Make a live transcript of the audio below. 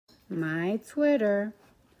my Twitter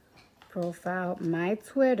profile, my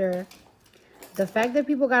Twitter. The fact that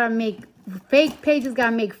people gotta make fake pages,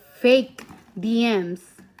 gotta make fake DMs,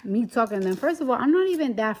 me talking to them. First of all, I'm not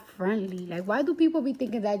even that friendly. Like, why do people be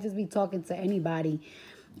thinking that I just be talking to anybody?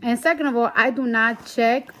 And second of all, I do not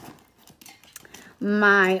check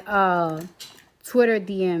my Twitter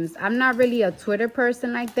DMs. I'm not really a Twitter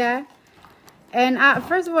person like that. And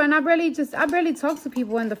first of all, and I barely talk to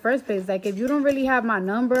people in the first place. Like, if you don't really have my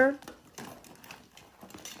number,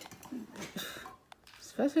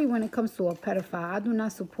 especially when it comes to a pedophile, I do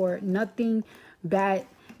not support nothing bad,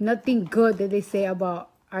 nothing good that they say about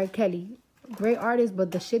Rkelly. Great artist,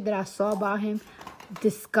 but the shit that I saw about him,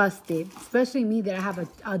 disgusted. Especially me, that I have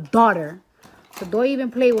a daughter. So don't even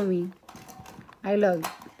play with me. Hey, look,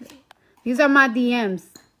 these are my DMs.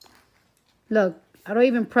 Look, I don't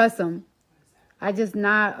even press them. I just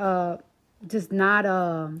not,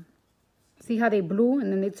 see how they blue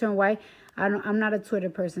and then they turn white? I'm not a Twitter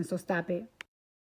person, so stop it.